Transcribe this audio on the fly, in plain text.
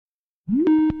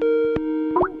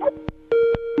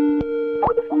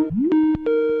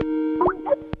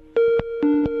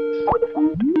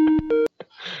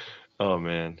Oh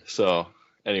man. So,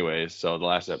 anyways, the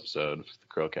last episode of the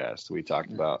CHRILLCAST, we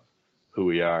talked about who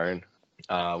we are and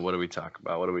what do we talk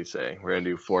about? What do we say? We're gonna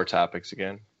do 4 topics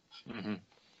again.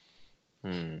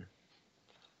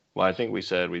 Well, I think we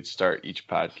said we'd start each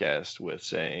podcast with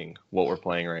saying what we're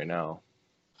playing right now.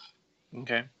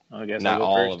 Okay. Well, I guess Not I'll go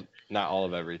all first. Not all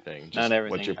of everything. Just Not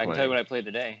everything. what you're I can playing. tell you what I played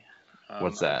today.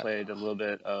 What's that? I played a little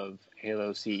bit of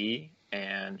Halo CE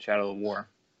and Shadow of War.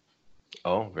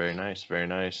 Oh, very nice, very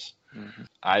nice. Mm-hmm.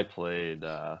 I played.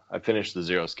 I finished the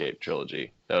Zero Escape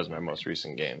trilogy. That was my most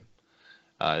recent game.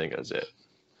 I think that was it.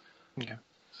 Okay.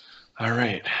 All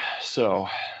right. So,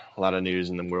 a lot of news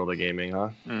in the world of gaming,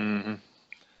 huh? Mm-hmm.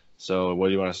 So, what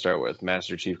do you want to start with?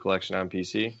 Master Chief Collection on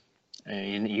PC?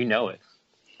 And you know it.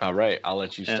 All right. I'll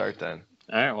let you start then.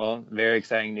 All right. Well, very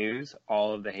exciting news.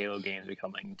 All of the Halo games are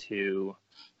coming to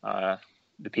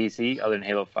the PC, other than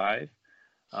Halo 5,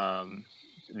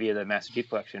 via the Master Chief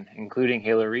Collection, including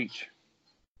Halo Reach.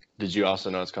 Did you also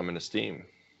know it's coming to Steam?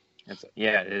 It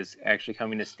is actually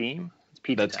coming to Steam. It's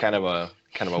pizza That's time.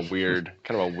 kind of a weird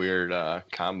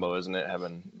combo, isn't it?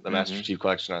 Having the Master Chief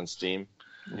Collection on Steam.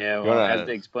 Yeah, well, as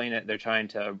they explain it, they're trying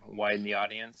to widen the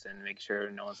audience and make sure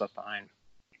no one's left behind.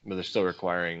 But they're still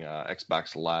requiring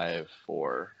Xbox Live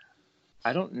for.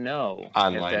 I don't know.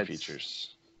 Online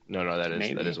features. No, that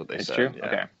is what they said. True? Yeah.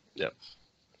 Okay. Yep.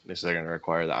 They said they're going to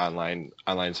require the online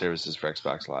services for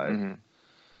Xbox Live, Mm-hmm.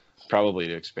 probably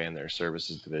to expand their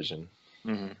services division.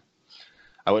 Mm-hmm.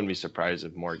 I wouldn't be surprised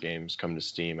if more games come to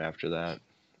Steam after that,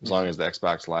 as long as the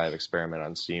Xbox Live experiment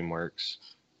on Steam works.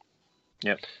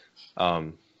 Yep.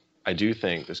 I do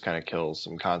think this kind of kills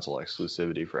some console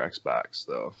exclusivity for Xbox,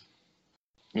 though.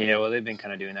 Yeah, well, they've been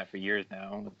kind of doing that for years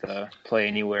now with the Play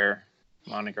Anywhere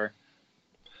moniker.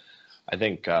 I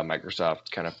think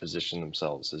Microsoft kind of positioned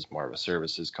themselves as more of a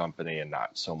services company and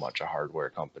not so much a hardware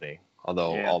company.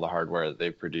 Although all the hardware that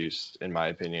they've produced, in my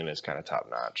opinion, is kind of top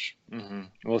notch. Mm-hmm.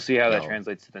 We'll see how that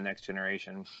translates to the next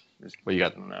generation. Well, you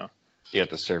got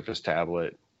the Surface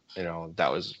tablet.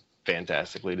 That was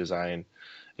fantastically designed.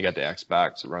 You got the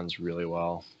Xbox. It runs really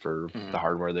well for the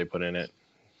hardware they put in it.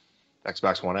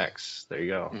 Xbox One X. There you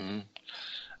go.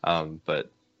 Mm-hmm.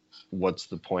 But what's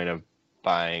the point of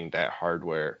buying that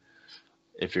hardware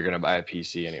if you're going to buy a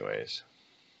PC anyways?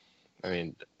 I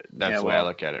mean, that's the way I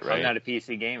look at it, right? I'm not a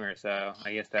PC gamer, so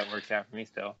I guess that works out for me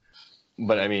still.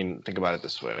 But I mean, think about it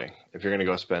this way: if you're going to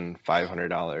go spend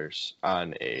 $500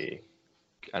 on a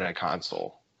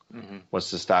console,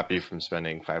 what's to stop you from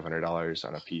spending $500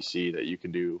 on a PC that you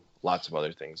can do lots of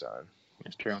other things on?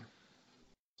 It's true.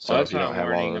 So that's what I'm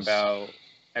learning about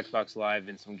Xbox Live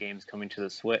and some games coming to the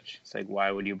Switch. It's like,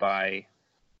 why would you buy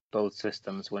both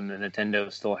systems when the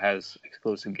Nintendo still has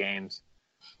exclusive games?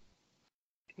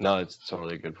 No, it's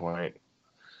totally a good point.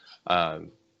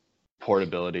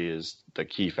 Portability is the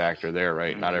key factor there,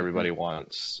 right? Not everybody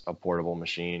wants a portable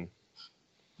machine.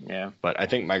 Yeah. But I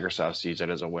think Microsoft sees it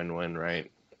as a win-win,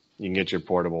 right? You can get your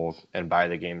portable and buy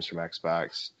the games from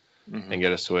Xbox and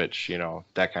get a Switch,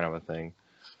 that kind of a thing.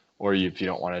 Or if you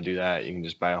don't want to do that, you can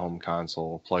just buy a home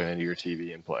console, plug it into your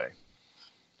TV, and play.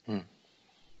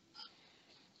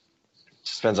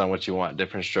 Just depends on what you want.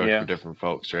 Different strokes for different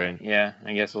folks, right? Yeah,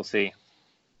 I guess we'll see.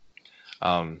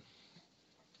 I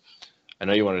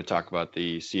know you wanted to talk about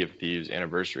the Sea of Thieves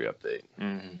anniversary update.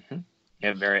 Mm-hmm.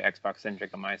 Yeah, very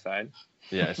Xbox-centric on my side.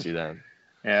 Yeah, I see that.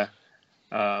 Yeah.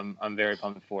 I'm very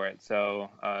pumped for it. So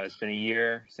it's been a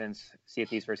year since Sea of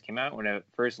Thieves first came out. When it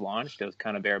first launched, it was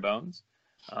kind of bare bones.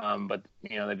 But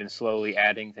they've been slowly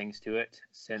adding things to it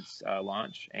since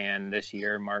launch, and this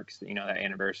year marks that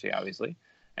anniversary, obviously.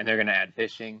 And they're going to add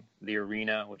fishing, the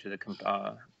arena, which is a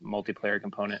multiplayer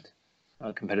component,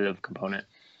 competitive component,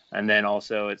 and then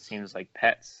also it seems like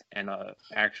pets and an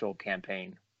actual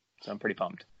campaign. So I'm pretty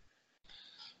pumped.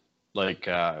 Like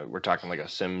we're talking like a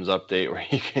Sims update where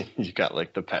you got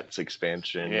like the pets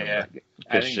expansion. Yeah, I think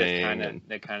that's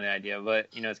the kind of idea. But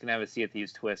it's gonna have a Sea of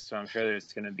Thieves twist, so I'm sure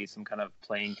there's gonna be some kind of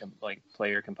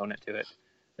player component to it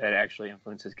that actually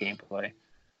influences gameplay.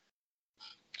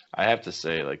 I have to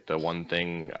say, like the one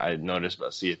thing I noticed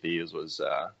about Sea of Thieves was,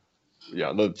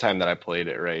 the time that I played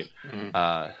it, right,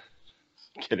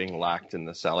 getting locked in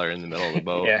the cellar in the middle of the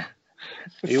boat. Yeah,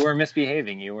 you were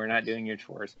misbehaving. You were not doing your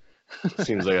chores.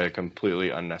 Seems like a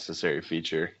completely unnecessary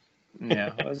feature.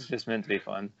 Yeah, it was just meant to be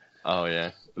fun. Oh,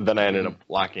 yeah. Then I ended up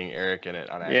locking Eric in it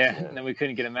on accident. Yeah, and then we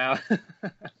couldn't get him out.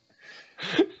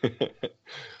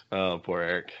 Oh, poor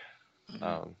Eric.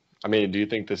 I mean, do you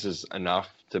think this is enough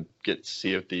to get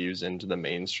Sea of Thieves into the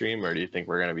mainstream, or do you think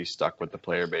we're going to be stuck with the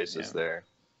player bases there?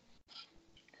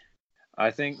 I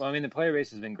think, well, I mean, the player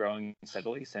base has been growing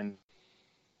steadily since,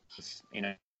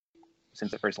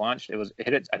 since it first launched. I think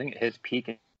it hit its peak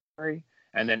in January,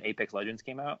 and then Apex Legends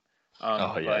came out.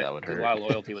 That would hurt. There's a lot of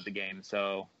loyalty with the game,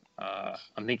 so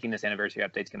I'm thinking this anniversary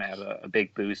update is going to have a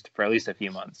big boost for at least a few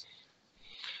months.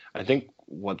 I think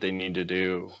what they need to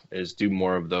do is do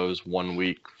more of those 1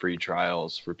 week free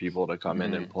trials for people to come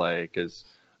in and play, because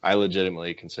I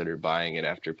legitimately consider buying it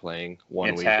after playing 1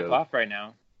 week. It's half off right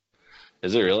now.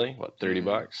 Is it really? What,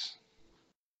 $30?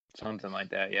 Something like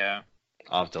that, yeah.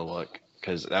 I'll have to look,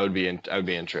 because I would be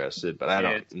interested, but I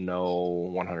don't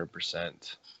know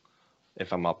 100%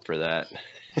 if I'm up for that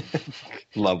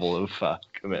level of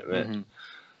commitment.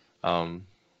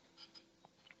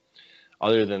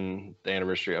 Other than the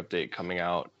anniversary update coming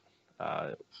out,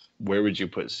 where would you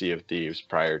put Sea of Thieves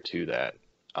prior to that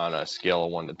on a scale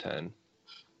of 1 to 10?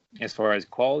 As far as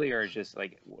quality, or just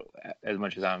like as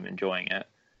much as I'm enjoying it?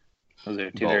 Those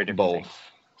are two very different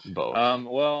things. Both.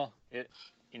 Well, it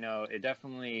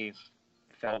definitely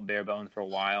felt bare bones for a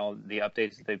while. The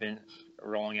updates that they've been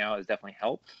rolling out has definitely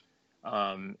helped.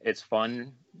 It's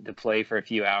fun to play for a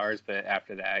few hours, but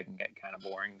after that it can get kind of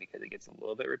boring because it gets a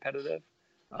little bit repetitive.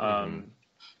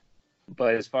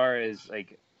 But as far as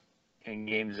like in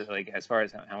games, like as far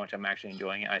as how much I'm actually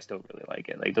enjoying it, I still really like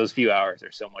it. Like those few hours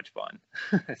are so much fun.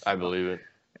 I believe it.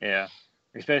 Yeah,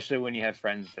 especially when you have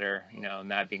friends that are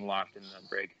not being locked in the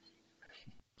brig.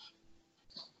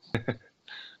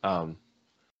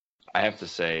 I have to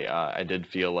say, I did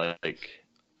feel like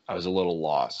I was a little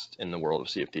lost in the world of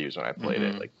Sea of Thieves when I played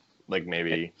it. Like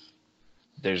maybe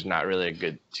there's not really a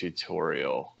good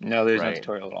tutorial. No, there's no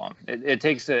tutorial at all. It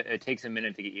takes a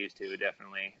minute to get used to,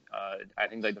 definitely. I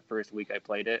think like the first week I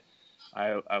played it,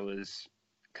 I was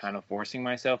kind of forcing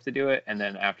myself to do it, and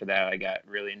then after that I got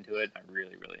really into it. I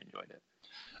really, really enjoyed it.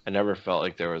 I never felt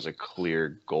like there was a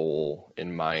clear goal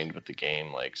in mind with the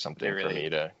game, like something for me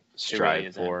to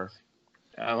strive for.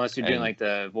 Unless you're doing like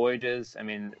the voyages. I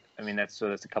mean that's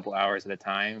a couple hours at a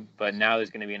time. But now there's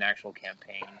going to be an actual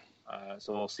campaign,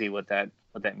 so we'll see what that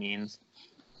means.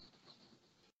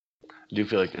 I do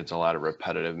feel like it's a lot of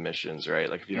repetitive missions, right?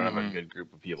 Like if you don't have a good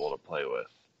group of people to play with,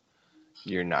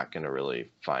 you're not going to really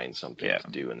find something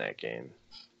to do in that game.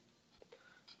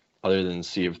 Other than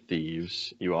Sea of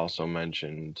Thieves, you also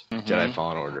mentioned Jedi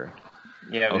Fallen Order.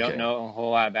 Yeah, we don't know a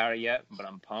whole lot about it yet, but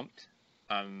I'm pumped.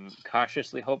 I'm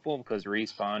cautiously hopeful because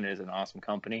Respawn is an awesome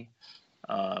company.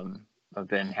 I've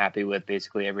been happy with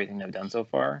basically everything they've done so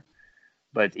far.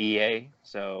 But it's EA,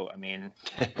 so I mean,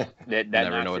 that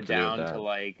knocks it down to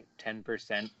like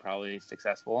 10% probably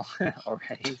successful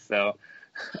already. So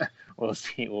we'll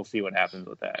see what happens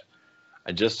with that.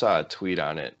 I just saw a tweet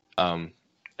on it.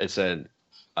 It said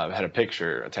had a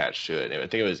picture attached to it. I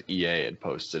think it was EA had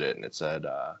posted it, and it said,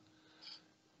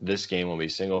 "This game will be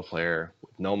single player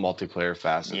with no multiplayer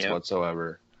facets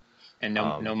whatsoever, and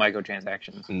no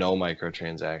microtransactions. No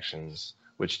microtransactions."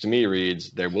 Which to me reads,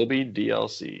 there will be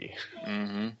DLC.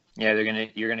 Yeah,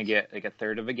 you're gonna get like a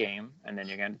third of a game, and then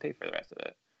you're gonna have to pay for the rest of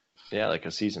it. Yeah, like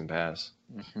a season pass.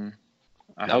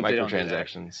 I hope they don't do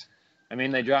that. I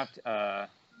mean, they dropped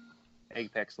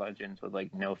Apex Legends with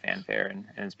like no fanfare, and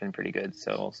it's been pretty good.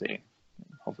 So we'll see.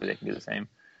 Hopefully they can do the same.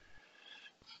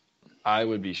 I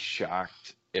would be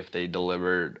shocked if they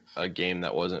delivered a game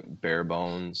that wasn't bare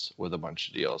bones with a bunch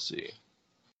of DLC.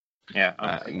 Yeah,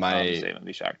 I'm gonna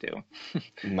be shocked too.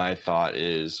 My thought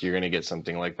is you're gonna get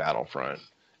something like Battlefront,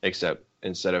 except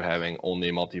instead of having only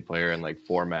multiplayer and like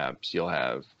 4 maps, you'll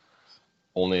have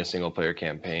only a single player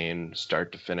campaign,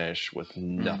 start to finish, with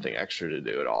nothing extra to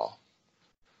do at all.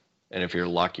 And if you're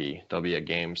lucky, there'll be a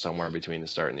game somewhere between the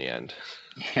start and the end.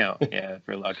 Yeah, if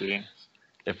we're lucky.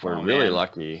 If we're really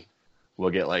lucky,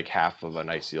 we'll get like half of a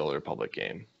Knights of the Old Republic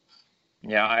game.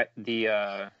 Yeah,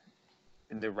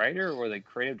 the writer or the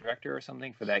creative director or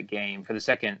something for that game, for the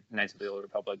second Knights of the Old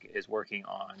Republic, is working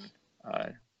on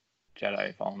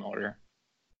Jedi Fallen Order.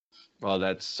 Well,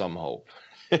 that's some hope.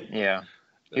 Yeah.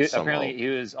 Apparently, he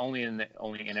was only in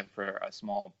it for a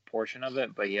small portion of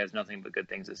it, but he has nothing but good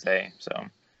things to say. So,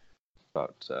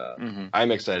 but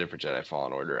I'm excited for Jedi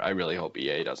Fallen Order. I really hope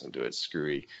EA doesn't do it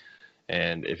screwy,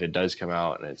 and if it does come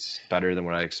out and it's better than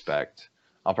what I expect,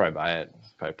 I'll probably buy it,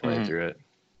 probably play through it.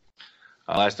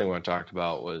 Last thing we talked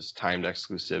about was timed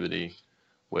exclusivity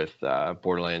with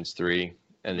Borderlands 3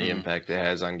 and the impact it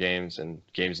has on games, and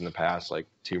games in the past like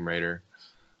Tomb Raider.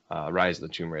 Rise of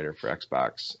the Tomb Raider for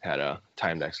Xbox had a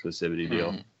timed exclusivity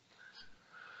deal.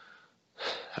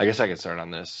 I guess I could start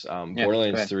on this.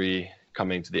 Borderlands 3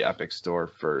 coming to the Epic Store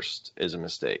first is a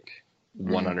mistake.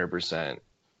 100%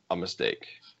 a mistake.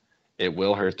 It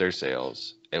will hurt their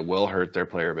sales. It will hurt their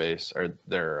player base, or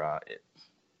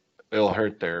it'll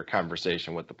hurt their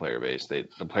conversation with the player base. The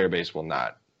player base will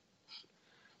not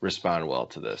respond well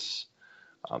to this.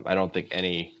 I don't think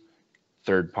any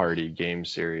third-party game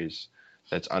series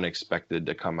that's unexpected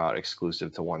to come out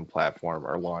exclusive to one platform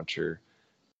or launcher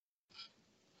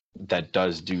that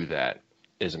does do that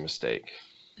is a mistake.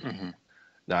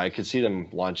 Now, I could see them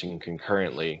launching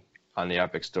concurrently on the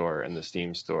Epic Store and the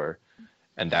Steam Store,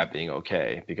 and that being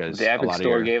okay, because the Epic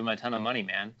Store gave them a ton of money,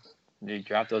 man. They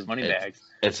dropped those money bags.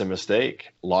 It's a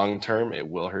mistake. Long term, it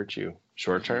will hurt you.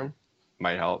 Short term,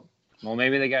 might help. Well,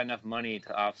 maybe they got enough money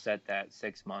to offset that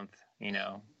 6-month,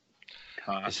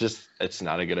 cost. It's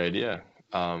not a good idea.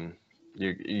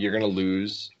 You're going to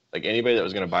lose, like anybody that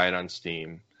was going to buy it on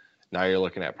Steam. Now you're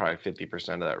looking at probably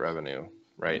 50% of that revenue,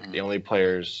 right? The only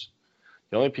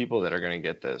people that are going to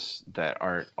get this that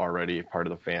aren't already part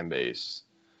of the fan base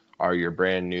are your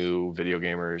brand new video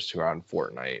gamers who are on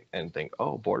Fortnite and think,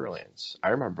 oh, Borderlands. I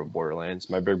remember Borderlands.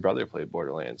 My big brother played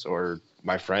Borderlands, or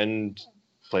my friend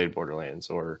played Borderlands,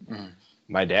 or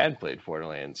my dad played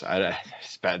Borderlands.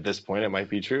 At this point, it might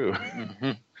be true.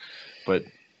 But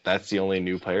that's the only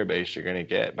new player base you're going to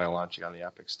get by launching on the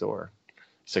Epic Store.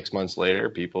 6 months later,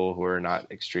 people who are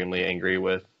not extremely angry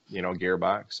with,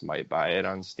 Gearbox might buy it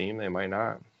on Steam. They might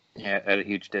not. Yeah, at a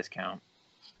huge discount.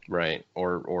 Right.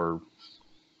 Or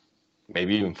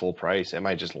maybe even full price. It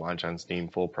might just launch on Steam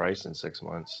full price in 6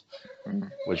 months,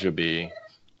 which would be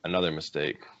another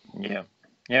mistake. Yeah.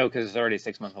 Yeah, because it's already a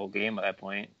 6-month-old game at that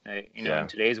point. In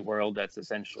today's world, that's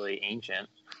essentially ancient.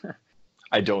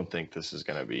 I don't think this is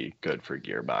going to be good for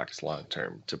Gearbox long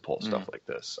term to pull stuff like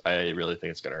this. I really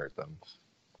think it's going to hurt them.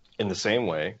 In the same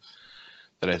way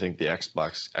that I think the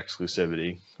Xbox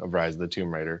exclusivity of Rise of the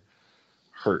Tomb Raider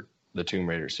hurt the Tomb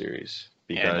Raider series,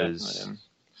 because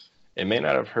it may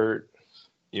not have hurt,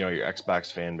 your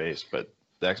Xbox fan base, but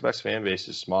the Xbox fan base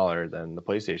is smaller than the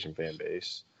PlayStation fan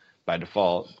base by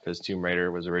default, because Tomb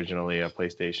Raider was originally a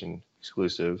PlayStation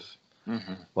exclusive.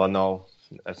 Well, no,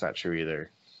 that's not true either,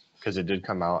 because it did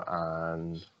come out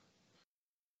on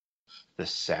the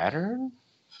Saturn.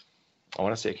 I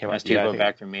want to say it came out. That's too far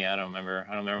back for me. I don't remember.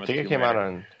 I think it came out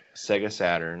on Sega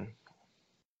Saturn,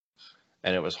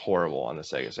 and it was horrible on the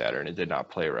Sega Saturn. It did not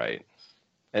play right,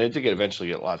 and it did eventually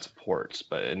get lots of ports.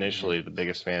 But initially, the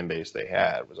biggest fan base they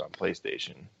had was on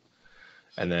PlayStation,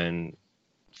 and then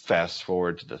fast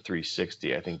forward to the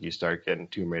 360, I think you start getting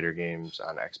Tomb Raider games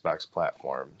on Xbox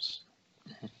platforms,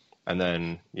 and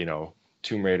then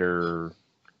Tomb Raider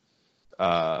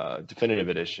Definitive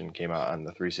Edition came out on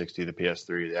the 360, the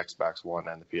PS3, the Xbox One,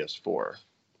 and the PS4.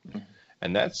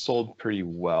 And that sold pretty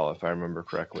well, if I remember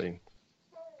correctly.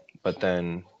 But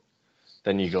then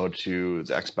you go to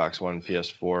the Xbox One,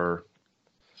 PS4,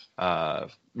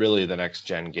 really the next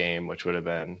gen game, which would have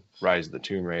been Rise of the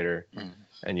Tomb Raider,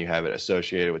 and you have it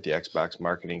associated with the Xbox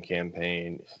marketing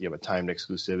campaign. You have a timed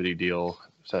exclusivity deal,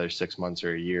 it's either 6 months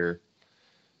or a year.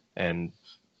 And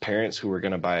parents who were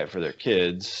going to buy it for their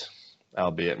kids,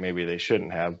 albeit maybe they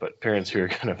shouldn't have, but parents who are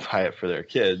going to buy it for their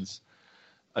kids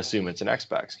assume it's an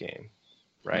Xbox game,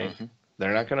 right?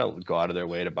 They're not going to go out of their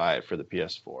way to buy it for the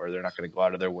PS4. They're not going to go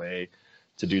out of their way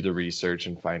to do the research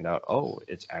and find out, oh,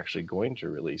 it's actually going to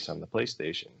release on the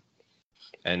PlayStation.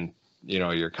 And,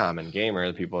 your common gamer,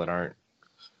 the people that aren't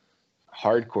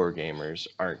hardcore gamers,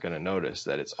 aren't going to notice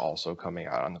that it's also coming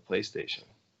out on the PlayStation,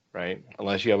 right?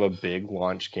 Unless you have a big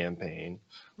launch campaign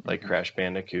like Crash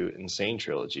Bandicoot Insane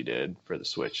Trilogy did for the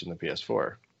Switch and the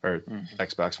PS4 or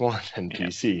Xbox One and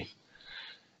PC.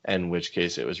 In which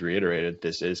case it was reiterated,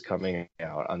 this is coming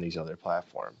out on these other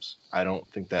platforms. I don't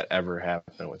think that ever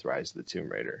happened with Rise of the Tomb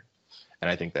Raider. And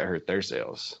I think that hurt their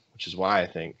sales, which is why I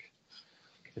think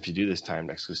if you do this timed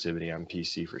exclusivity on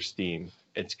PC for Steam,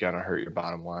 it's going to hurt your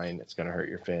bottom line. It's going to hurt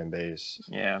your fan base.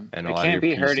 Yeah. And a lot of your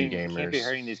PC gamers. It can't be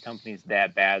hurting these companies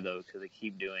that bad, though, because they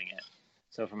keep doing it.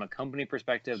 So from a company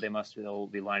perspective, they must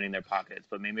be lining their pockets.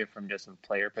 But maybe from just a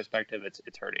player perspective, it's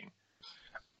hurting.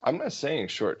 I'm not saying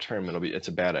short term it's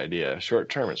a bad idea. Short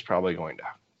term, it's probably going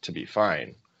to be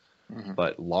fine.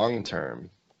 But long term,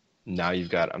 now you've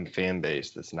got a fan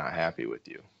base that's not happy with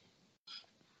you.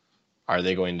 Are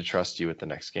they going to trust you with the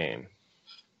next game?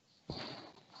 I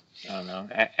don't know.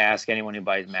 Ask anyone who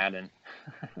buys Madden.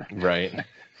 Right.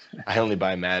 I only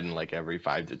buy Madden like every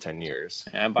 5 to 10 years.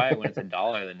 And I buy it when it's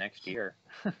 $1 the next year.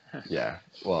 Yeah.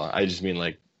 Well, I just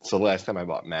mean so the last time I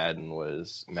bought Madden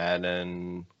was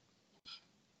Madden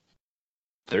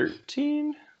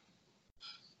 13,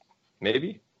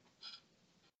 maybe.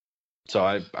 So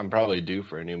I'm probably due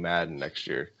for a new Madden next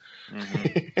year.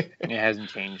 It hasn't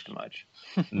changed much.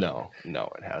 No,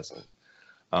 it hasn't.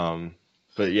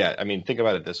 But yeah, I mean, think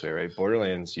about it this way, right?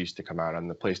 Borderlands used to come out on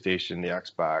the PlayStation, the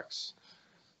Xbox.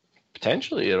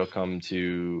 Potentially, it'll come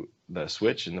to the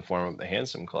Switch in the form of the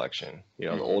Handsome Collection, the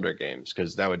older games,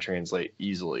 because that would translate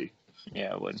easily.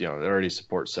 Yeah, it would. It already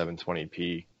supports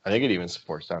 720p. I think it even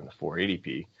supports down to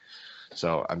 480p.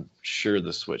 So I'm sure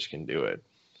the Switch can do it.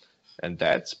 And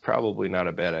that's probably not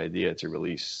a bad idea to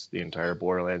release the entire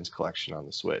Borderlands collection on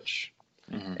the Switch.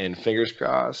 And fingers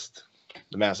crossed,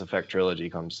 the Mass Effect trilogy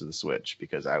comes to the Switch,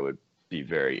 because I would be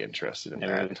very interested in that.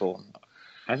 Really cool.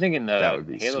 I'm thinking the Halo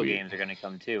sweet. games are going to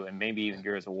come too, and maybe even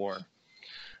Gears of War.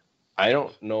 I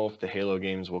don't know if the Halo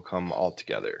games will come all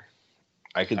together.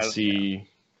 I could see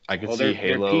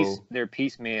Halo. They're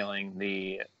piecemealing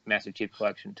the Master Chief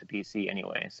Collection to PC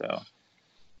anyway, so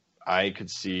I could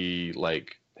see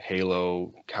like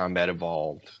Halo Combat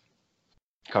Evolved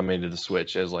coming to the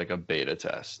Switch as like a beta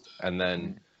test, and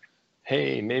then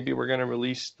hey, maybe we're gonna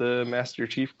release the Master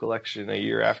Chief Collection a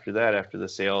year after that, after the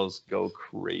sales go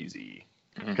crazy,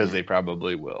 because they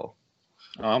probably will.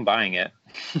 Oh, I'm buying it.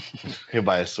 You'll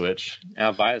buy a Switch.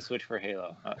 I'll buy a Switch for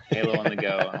Halo. Halo on the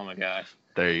go. Oh my gosh.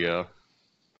 There you go.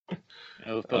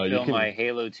 It'll fulfill my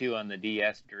Halo 2 on the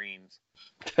DS dreams.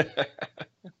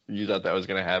 You thought that was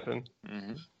going to happen?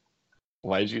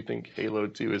 Why did you think Halo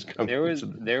 2 is coming?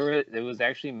 It was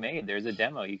actually made. There's a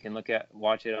demo. You can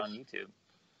watch it on YouTube.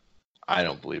 I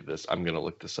don't believe this. I'm going to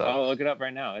look this up. Oh, look it up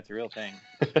right now. It's a real thing.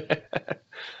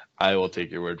 I will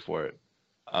take your word for it.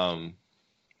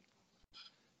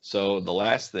 So the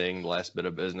last bit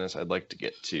of business I'd like to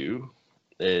get to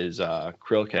is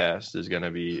CHRILLCAST is going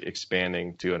to be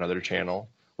expanding to another channel.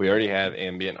 We already have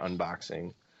Ambient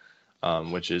Unboxing,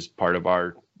 which is part of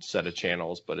our set of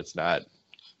channels, but it's not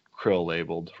Krill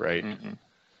labeled, right? And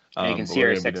you can see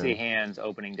our sexy hands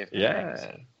opening different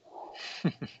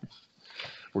things.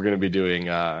 We're going to be doing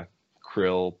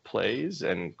Krill plays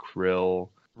and Krill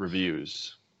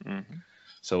reviews.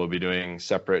 So we'll be doing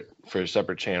separate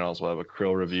channels. We'll have a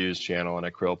Krill reviews channel and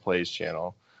a Krill plays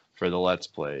channel for the Let's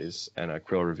Plays, and a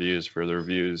Krill reviews for the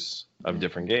reviews of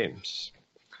different games.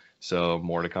 So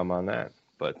more to come on that.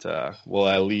 But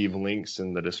I'll leave links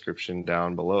in the description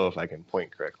down below if I can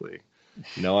point correctly.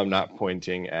 No, I'm not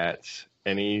pointing at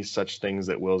any such things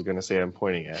that Will's going to say I'm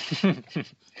pointing at.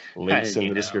 Links in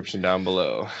the description down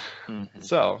below.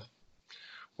 So,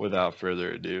 without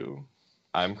further ado,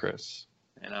 I'm Chris.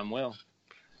 And I'm Will.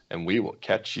 And we will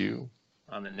catch you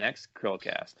on the next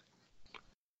CHRILLCAST.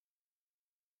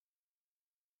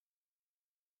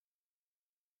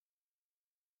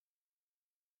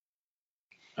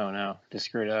 Oh no, just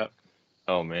screwed up.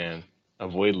 Oh man.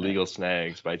 Avoid legal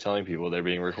snags by telling people they're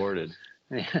being recorded.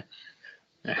 Yeah.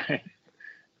 All right.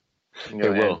 Hey,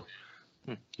 Will,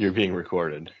 you're being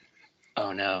recorded.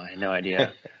 Oh no, I had no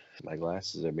idea. My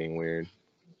glasses are being weird.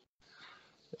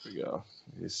 There we go.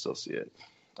 You still see it.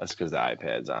 That's because the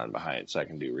iPad's on behind, so I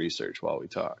can do research while we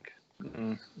talk.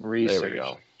 Research. There we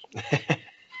go.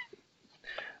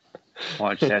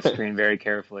 Watch that screen very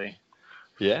carefully.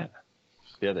 Yeah,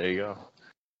 there you go.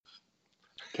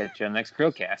 Catch you on the next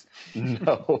CHRILLCAST.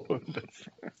 No.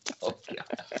 Oh,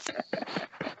 God.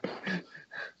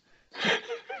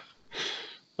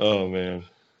 Oh, man.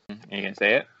 Are you going to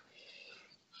say it?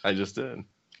 I just did.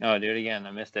 Oh, do it again.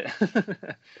 I missed it.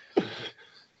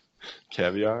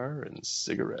 Caviar and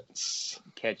cigarettes.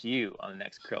 Catch you on the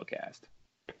next CHRILLCAST.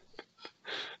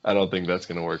 I don't think that's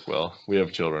going to work well. We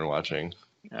have children watching.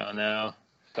 Oh, no.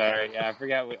 Sorry. Yeah, I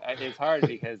forgot. It's hard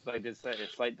because there's a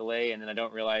slight delay, and then I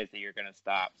don't realize that you're going to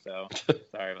stop. So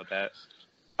sorry about that.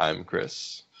 I'm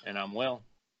Chris. And I'm Will.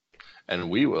 And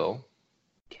we will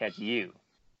catch you.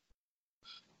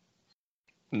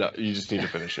 No, you just need to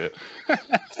finish it.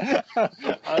 I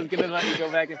was going to let you go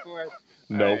back and forth.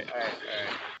 Nope. All right.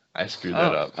 I screwed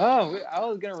that up. Oh, I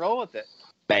was going to roll with it.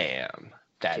 Bam.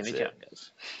 That's Jimmy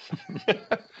it.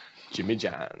 Jimmy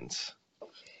John's.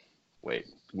 Wait,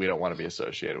 we don't want to be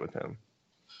associated with him.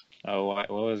 Oh, what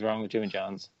was wrong with Jimmy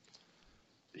John's?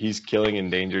 He's killing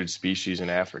endangered species in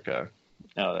Africa.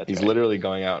 Oh, that's He's right. literally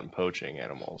going out and poaching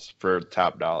animals for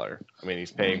top dollar. I mean,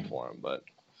 he's paying for them, but...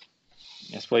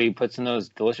 That's what he puts in those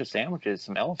delicious sandwiches,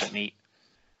 some elephant meat.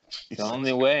 It's the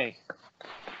only way.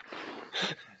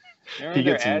 Remember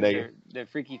their ads? They're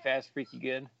freaky fast, freaky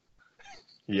good.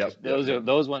 Yep.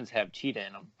 Those ones have cheetah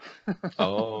in them.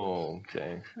 Oh,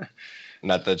 okay.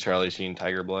 Not the Charlie Sheen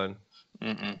Tiger Blood?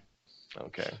 Mm-mm.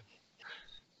 Okay.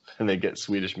 And they get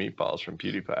Swedish meatballs from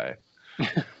PewDiePie.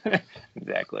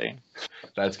 Exactly.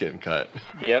 That's getting cut.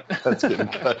 Yep. That's getting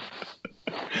cut.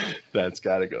 That's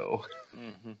got to go.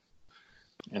 Mm-hmm.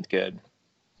 That's good.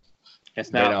 It's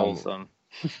They not don't- wholesome.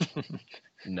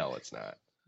 No, it's not.